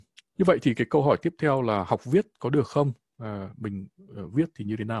Như vậy thì cái câu hỏi tiếp theo là học viết có được không? Mình viết thì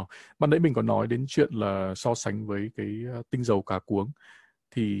như thế nào? Ban nãy mình có nói đến chuyện là so sánh với cái tinh dầu cá cuống.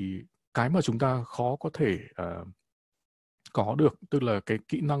 Thì cái mà chúng ta khó có thể có được, tức là cái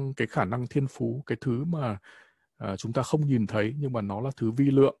kỹ năng, cái khả năng thiên phú, cái thứ mà chúng ta không nhìn thấy nhưng mà nó là thứ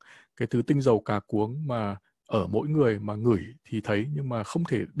vi lượng, cái thứ tinh dầu cá cuống mà ở mỗi người mà ngửi thì thấy nhưng mà không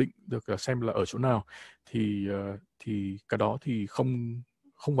thể định được là xem là ở chỗ nào, thì cái đó thì không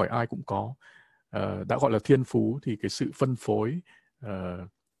không phải ai cũng có. Đã gọi là thiên phú thì cái sự phân phối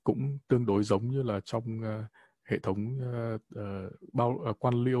cũng tương đối giống như là trong hệ thống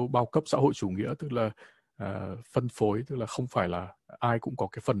quan liêu bao cấp xã hội chủ nghĩa, tức là phân phối, tức là không phải là ai cũng có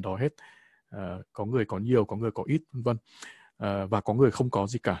cái phần đó hết. Có người có nhiều, có người có ít, vân vân. Và có người không có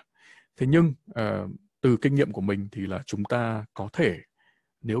gì cả. Thế nhưng từ kinh nghiệm của mình thì là chúng ta có thể,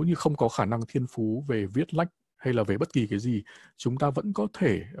 nếu như không có khả năng thiên phú về viết lách hay là về bất kỳ cái gì, chúng ta vẫn có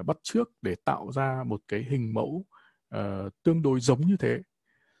thể bắt chước để tạo ra một cái hình mẫu tương đối giống như thế.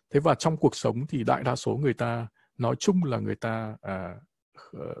 Thế và trong cuộc sống thì đại đa số người ta nói chung là người ta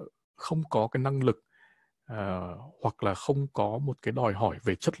không có cái năng lực hoặc là không có một cái đòi hỏi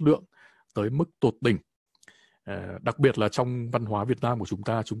về chất lượng tới mức tột đỉnh. Đặc biệt là trong văn hóa Việt Nam của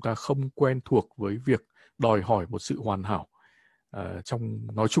chúng ta không quen thuộc với việc đòi hỏi một sự hoàn hảo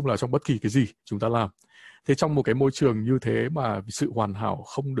nói chung là trong bất kỳ cái gì chúng ta làm. Thế trong một cái môi trường như thế mà sự hoàn hảo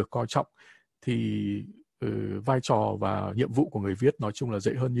không được coi trọng thì vai trò và nhiệm vụ của người viết nói chung là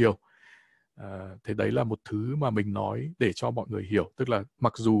dễ hơn nhiều. Thế đấy là một thứ mà mình nói để cho mọi người hiểu, tức là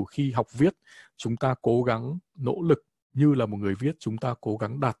mặc dù khi học viết chúng ta cố gắng nỗ lực như là một người viết, chúng ta cố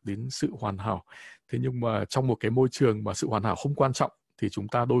gắng đạt đến sự hoàn hảo, thế nhưng mà trong một cái môi trường mà sự hoàn hảo không quan trọng thì chúng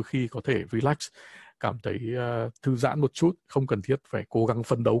ta đôi khi có thể relax, cảm thấy thư giãn một chút, không cần thiết phải cố gắng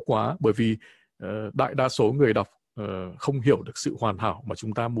phấn đấu quá, bởi vì đại đa số người đọc không hiểu được sự hoàn hảo mà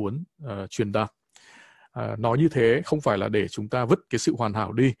chúng ta muốn truyền đạt. Nói như thế không phải là để chúng ta vứt cái sự hoàn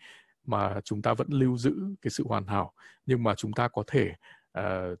hảo đi, mà chúng ta vẫn lưu giữ cái sự hoàn hảo, nhưng mà chúng ta có thể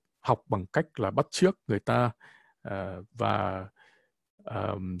học bằng cách là bắt chước người ta, và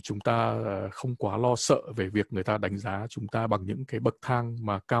chúng ta không quá lo sợ về việc người ta đánh giá chúng ta bằng những cái bậc thang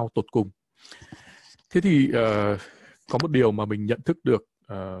mà cao tột cùng. Thế thì có một điều mà mình nhận thức được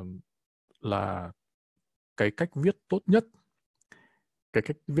là cái cách viết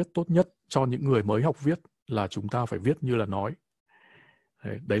tốt nhất cho những người mới học viết là chúng ta phải viết như là nói.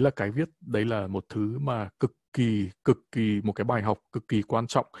 Đấy là cái viết, đấy là một thứ mà cực kỳ một cái bài học cực kỳ quan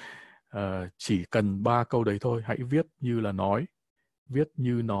trọng. Chỉ cần 3 câu đấy thôi, hãy viết như là nói, viết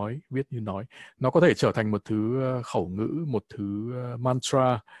như nói. Nó có thể trở thành một thứ khẩu ngữ, một thứ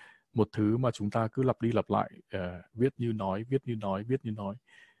mantra, một thứ mà chúng ta cứ lặp đi lặp lại, viết như nói,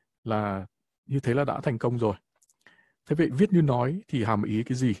 là như thế là đã thành công rồi. Thế vậy viết như nói thì hàm ý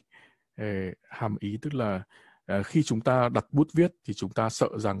cái gì? Hàm ý tức là khi chúng ta đặt bút viết thì chúng ta sợ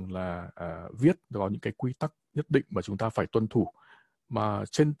rằng là viết có những cái quy tắc nhất định mà chúng ta phải tuân thủ, mà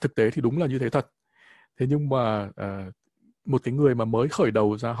trên thực tế thì đúng là như thế thật. Thế nhưng mà một cái người mà mới khởi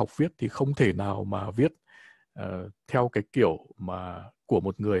đầu ra học viết thì không thể nào mà viết theo cái kiểu mà của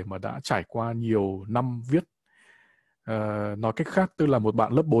một người mà đã trải qua nhiều năm viết. Nói cách khác, tức là một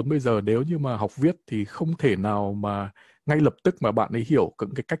bạn lớp 4 bây giờ nếu như mà học viết thì không thể nào mà ngay lập tức mà bạn ấy hiểu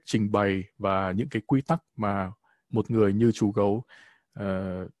những cái cách trình bày và những cái quy tắc mà một người như chú Gấu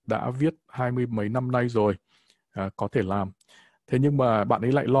đã viết 20 mấy năm nay rồi có thể làm. Thế nhưng mà bạn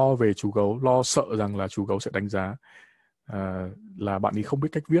ấy lại lo về chú Gấu, lo sợ rằng là chú Gấu sẽ đánh giá là bạn ấy không biết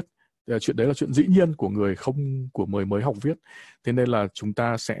cách viết. Chuyện đấy là chuyện dĩ nhiên của người mới học viết. Thế nên là chúng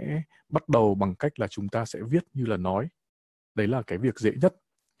ta sẽ bắt đầu bằng cách là chúng ta sẽ viết như là nói. Đấy là cái việc dễ nhất.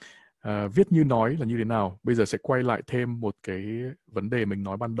 Viết như nói là như thế nào? Bây giờ sẽ quay lại thêm một cái vấn đề mình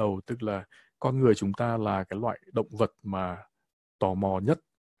nói ban đầu, tức là con người chúng ta là cái loại động vật mà tò mò nhất.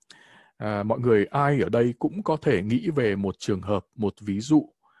 Mọi người ai ở đây cũng có thể nghĩ về một trường hợp, một ví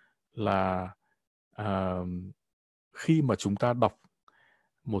dụ là khi mà chúng ta đọc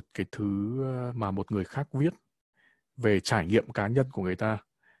một cái thứ mà một người khác viết về trải nghiệm cá nhân của người ta,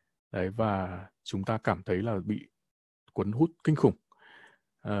 đấy, và chúng ta cảm thấy là bị cuốn hút kinh khủng.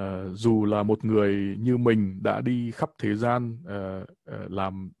 Dù là một người như mình đã đi khắp thế gian,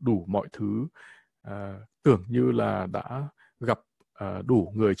 làm đủ mọi thứ, tưởng như là đã gặp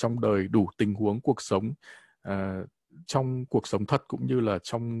đủ người trong đời, đủ tình huống cuộc sống, trong cuộc sống thật cũng như là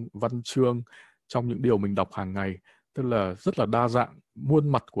trong văn chương, trong những điều mình đọc hàng ngày, tức là rất là đa dạng, muôn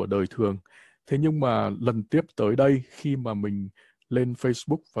mặt của đời thường. Thế nhưng mà lần tiếp tới đây, khi mà mình lên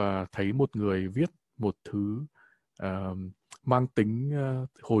Facebook và thấy một người viết một thứ mang tính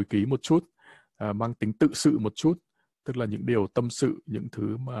hồi ký một chút, mang tính tự sự một chút, tức là những điều tâm sự, những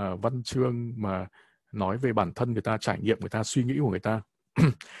thứ mà văn chương mà nói về bản thân người ta, trải nghiệm người ta, suy nghĩ của người ta.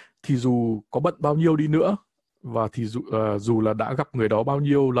 Thì dù có bận bao nhiêu đi nữa, và thì dù là đã gặp người đó bao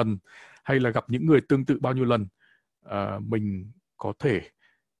nhiêu lần, hay là gặp những người tương tự bao nhiêu lần, mình có thể,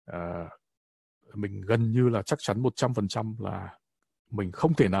 mình gần như là chắc chắn 100% là mình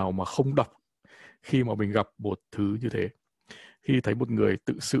không thể nào mà không đọc khi mà mình gặp một thứ như thế. Khi thấy một người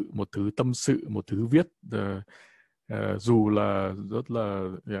tự sự, một thứ tâm sự, một thứ viết, dù là rất là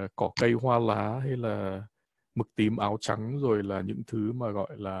cỏ cây hoa lá, hay là mực tím áo trắng, rồi là những thứ mà gọi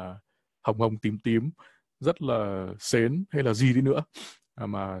là hồng hồng tím tím, rất là sến, hay là gì đi nữa,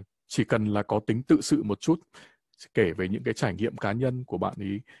 mà chỉ cần là có tính tự sự một chút, kể về những cái trải nghiệm cá nhân của bạn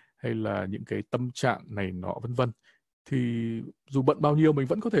ý, hay là những cái tâm trạng này nọ vân vân, thì dù bận bao nhiêu mình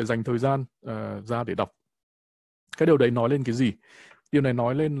vẫn có thể dành thời gian ra để đọc. Cái điều đấy nói lên cái gì? Điều này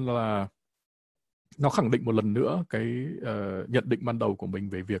nói lên là nó khẳng định một lần nữa cái nhận định ban đầu của mình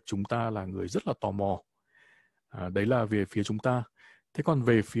về việc chúng ta là người rất là tò mò. Đấy là về phía chúng ta. Thế còn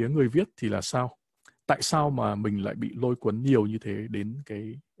về phía người viết thì là sao? Tại sao mà mình lại bị lôi cuốn nhiều như thế đến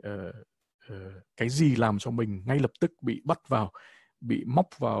cái gì làm cho mình ngay lập tức bị bắt vào, bị móc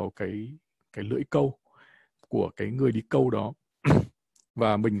vào cái lưỡi câu của cái người đi câu đó.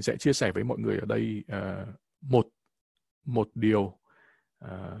 Và mình sẽ chia sẻ với mọi người ở đây một điều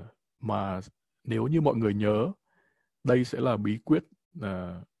mà nếu như mọi người nhớ, đây sẽ là bí quyết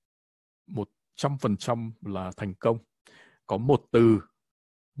 100% là thành công. Có một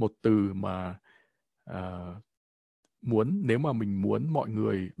từ mà nếu mà mình muốn mọi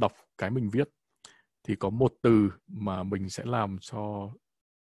người đọc cái mình viết, thì có một từ mà mình sẽ làm cho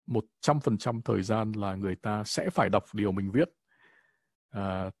 100% thời gian là người ta sẽ phải đọc điều mình viết.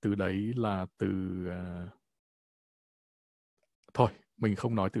 Từ đấy là từ... thôi, mình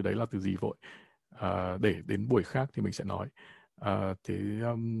không nói từ đấy là từ gì vội. Để đến buổi khác thì mình sẽ nói.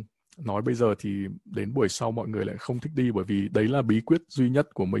 Nói bây giờ thì đến buổi sau mọi người lại không thích đi, bởi vì đấy là bí quyết duy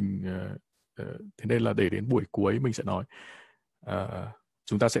nhất của mình. Thế nên là để đến buổi cuối mình sẽ nói.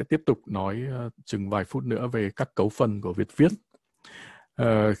 Chúng ta sẽ tiếp tục nói chừng vài phút nữa về các cấu phần của việc viết.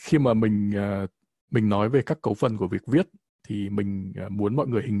 Khi mà mình nói về các cấu phần của việc viết, thì mình muốn mọi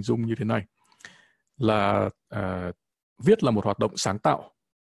người hình dung như thế này, là viết là một hoạt động sáng tạo.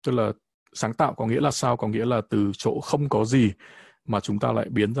 Tức là sáng tạo có nghĩa là sao? Có nghĩa là từ chỗ không có gì mà chúng ta lại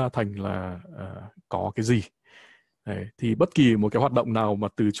biến ra thành là có cái gì. Đấy, thì bất kỳ một cái hoạt động nào mà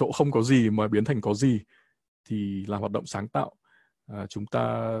từ chỗ không có gì mà biến thành có gì thì là hoạt động sáng tạo. Chúng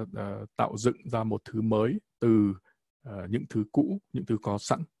ta tạo dựng ra một thứ mới từ những thứ cũ, những thứ có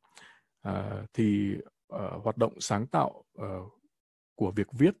sẵn. Thì hoạt động sáng tạo của việc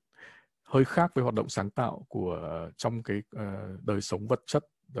viết hơi khác với hoạt động sáng tạo của trong cái đời sống vật chất,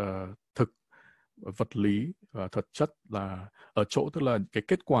 thực, vật lý và thực chất, là ở chỗ tức là cái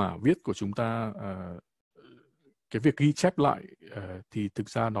kết quả viết của chúng ta, cái việc ghi chép lại thì thực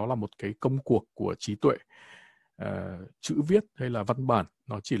ra nó là một cái công cuộc của trí tuệ. Chữ viết hay là văn bản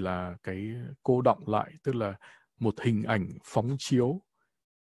nó chỉ là cái cô đọng lại, tức là một hình ảnh phóng chiếu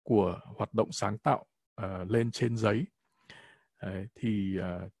của hoạt động sáng tạo lên trên giấy. Thì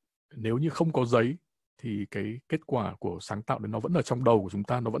nếu như không có giấy thì cái kết quả của sáng tạo đấy nó vẫn ở trong đầu của chúng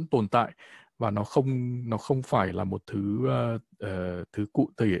ta, nó vẫn tồn tại, và nó không phải là một thứ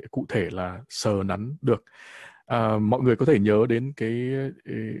cụ thể là sờ nắn được. Mọi người có thể nhớ đến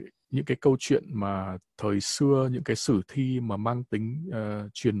những cái câu chuyện mà thời xưa, những cái sử thi mà mang tính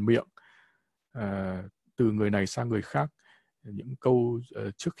truyền miệng từ người này sang người khác. Những câu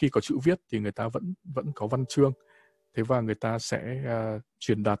trước khi có chữ viết thì người ta vẫn có văn chương. Thế và người ta sẽ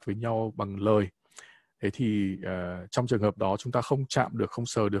truyền đạt với nhau bằng lời. Thế thì trong trường hợp đó chúng ta không chạm được, không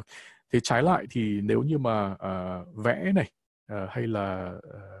sờ được. Thế trái lại thì nếu như mà vẽ này, hay là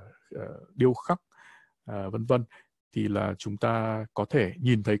điêu khắc, vân vân, thì là chúng ta có thể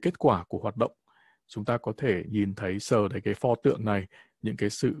nhìn thấy kết quả của hoạt động. Chúng ta có thể nhìn thấy, sờ thấy cái pho tượng này, những cái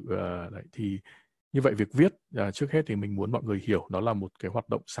sự đấy. Thì như vậy việc viết, trước hết thì mình muốn mọi người hiểu nó là một cái hoạt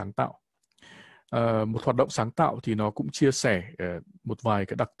động sáng tạo. Một hoạt động sáng tạo thì nó cũng chia sẻ một vài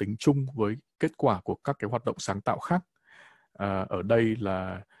cái đặc tính chung với kết quả của các cái hoạt động sáng tạo khác. Ở đây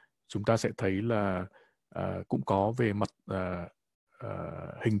là chúng ta sẽ thấy là cũng có về mặt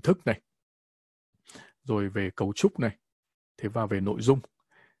hình thức này, rồi về cấu trúc này, thế và về nội dung.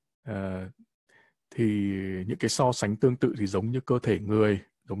 Thì những cái so sánh tương tự thì giống như cơ thể người,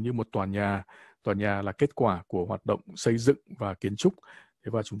 giống như một tòa nhà. Tòa nhà là kết quả của hoạt động xây dựng và kiến trúc. Thế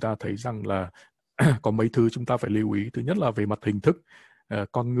và chúng ta thấy rằng là có mấy thứ chúng ta phải lưu ý. Thứ nhất là về mặt hình thức,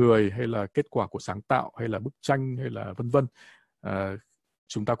 con người, hay là kết quả của sáng tạo, hay là bức tranh, hay là vân vân.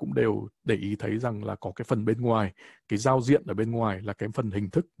 chúng ta cũng đều để ý thấy rằng là có cái phần bên ngoài, cái giao diện ở bên ngoài là cái phần hình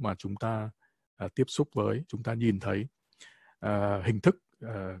thức mà chúng ta tiếp xúc với, chúng ta nhìn thấy. Hình thức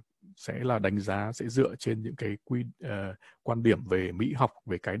sẽ là đánh giá, sẽ dựa trên những cái quan điểm về mỹ học,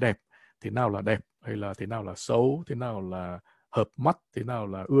 về cái đẹp. Thế nào là đẹp, hay là thế nào là xấu, thế nào là hợp mắt, thế nào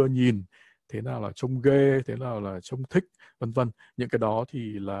là ưa nhìn, thế nào là trông ghê, thế nào là trông thích, vân vân. Những cái đó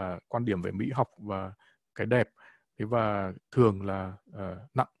thì là quan điểm về mỹ học và cái đẹp. Thế và thường là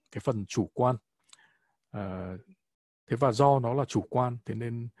nặng cái phần chủ quan. Thế và do nó là chủ quan, thế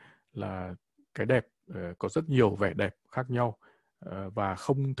nên là cái đẹp có rất nhiều vẻ đẹp khác nhau, và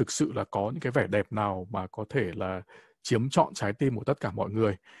không thực sự là có những cái vẻ đẹp nào mà có thể là chiếm trọn trái tim của tất cả mọi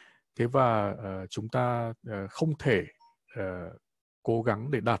người. Thế và chúng ta không thể cố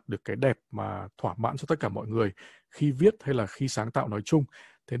gắng để đạt được cái đẹp mà thỏa mãn cho tất cả mọi người khi viết hay là khi sáng tạo nói chung.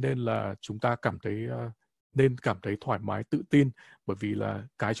 Thế nên là chúng ta nên cảm thấy thoải mái, tự tin, bởi vì là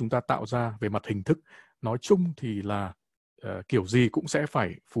cái chúng ta tạo ra về mặt hình thức nói chung thì là kiểu gì cũng sẽ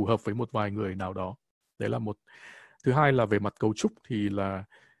phải phù hợp với một vài người nào đó. Đấy là một. Thứ hai là về mặt cấu trúc thì là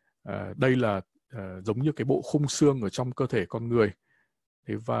đây là giống như cái bộ khung xương ở trong cơ thể con người.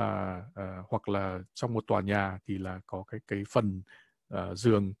 Thế và hoặc là trong một tòa nhà thì là có cái phần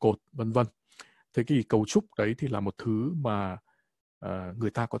giường, cột, vân vân. Thế thì cấu trúc đấy thì là một thứ mà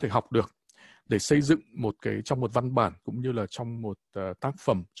người ta có thể học được. Để xây dựng trong một văn bản cũng như là trong một tác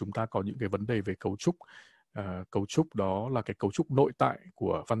phẩm, chúng ta có những cái vấn đề về cấu trúc. Cấu trúc đó là cái cấu trúc nội tại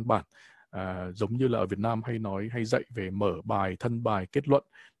của văn bản. Giống như là ở Việt Nam hay dạy về mở bài, thân bài, kết luận.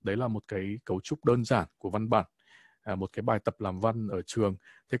 Đấy là một cái cấu trúc đơn giản của văn bản, một cái bài tập làm văn ở trường.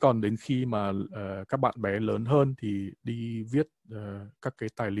 Thế còn đến khi mà các bạn bé lớn hơn thì đi viết các cái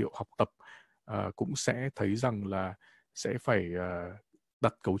tài liệu học tập, cũng sẽ thấy rằng là sẽ phải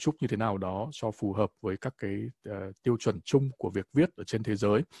đặt cấu trúc như thế nào đó cho phù hợp với các cái tiêu chuẩn chung của việc viết ở trên thế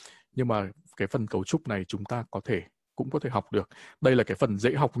giới. Nhưng mà cái phần cấu trúc này chúng ta cũng có thể học được. Đây là cái phần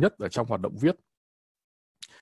dễ học nhất ở trong hoạt động viết.